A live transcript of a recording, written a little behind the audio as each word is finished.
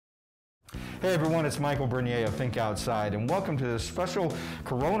Hey everyone, it's Michael Bernier of Think Outside, and welcome to this special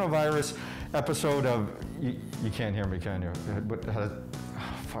coronavirus episode of... You can't hear me, can you?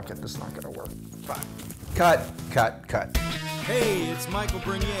 Fuck it, this is not gonna work. Cut. Hey, it's Michael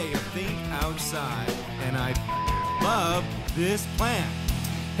Bernier of Think Outside, and I love this plant.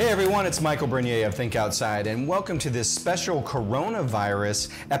 Hey everyone, it's Michael Bernier of Think Outside, and welcome to this special coronavirus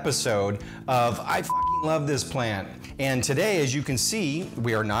episode of I fucking love this plant. And today, as you can see,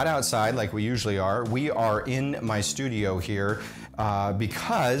 we are not outside like we usually are. We are in my studio here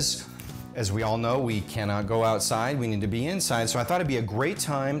because, as we all know, we cannot go outside. We need to be inside. So I thought it'd be a great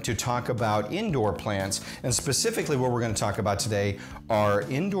time to talk about indoor plants. And specifically what we're going to talk about today are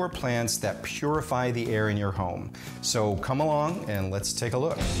indoor plants that purify the air in your home. So come along and let's take a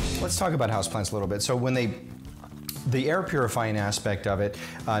look. Let's talk about houseplants a little bit. So when the air purifying aspect of it,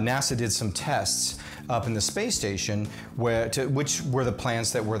 NASA did some tests up in the space station which were the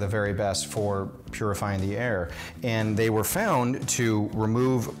plants that were the very best for purifying the air. And they were found to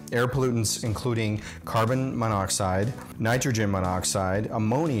remove air pollutants including carbon monoxide, nitrogen monoxide,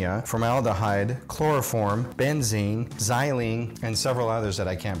 ammonia, formaldehyde, chloroform, benzene, xylene, and several others that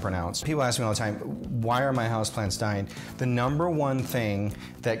I can't pronounce. People ask me all the time, why are my houseplants dying? The number one thing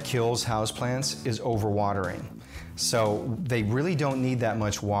that kills houseplants is overwatering. So they really don't need that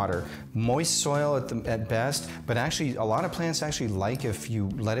much water. Moist soil at best, but actually a lot of plants actually like if you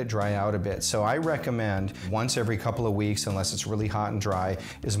let it dry out a bit. So I recommend once every couple of weeks, unless it's really hot and dry,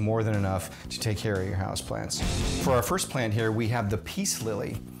 is more than enough to take care of your houseplants. For our first plant here, we have the peace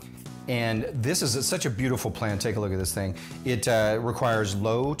lily. And this is such a beautiful plant. Take a look at this thing. It requires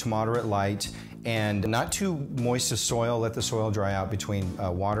low to moderate light and not too moist a soil. Let the soil dry out between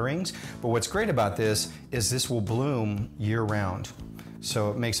waterings. But what's great about this is this will bloom year round. So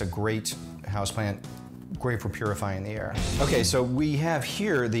it makes a great houseplant, great for purifying the air. Okay, so we have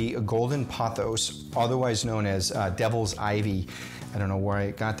here the golden pothos, otherwise known as devil's ivy. I don't know where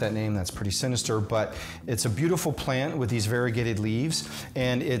I got that name, that's pretty sinister, but it's a beautiful plant with these variegated leaves,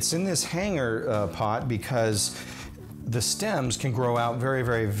 and it's in this hanger pot because the stems can grow out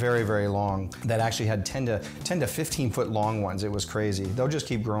very long. That actually had 10 to 15 foot long ones. It was crazy. They'll just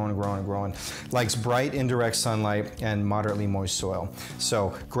keep growing and growing. Likes bright indirect sunlight and moderately moist soil.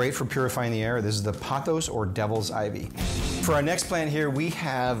 So great for purifying the air. This is the pothos or devil's ivy. For our next plant here, we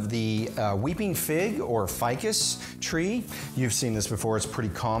have the weeping fig or ficus tree. You've seen this before, it's pretty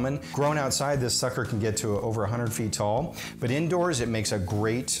common. Grown outside, this sucker can get to over 100 feet tall, but indoors it makes a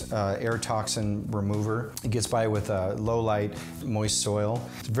great air toxin remover. It gets by with low light, moist soil.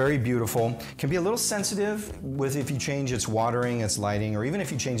 It's very beautiful. Can be a little sensitive with if you change its watering, its lighting, or even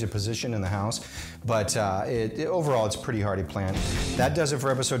if you change the position in the house, but overall it's a pretty hardy plant. That does it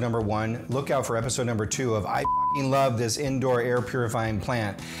for episode number 1. Look out for episode number 2 of I fucking love this indoor air purifying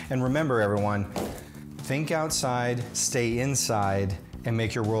plant. And remember everyone, think outside, stay inside, and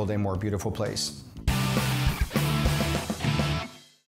make your world a more beautiful place.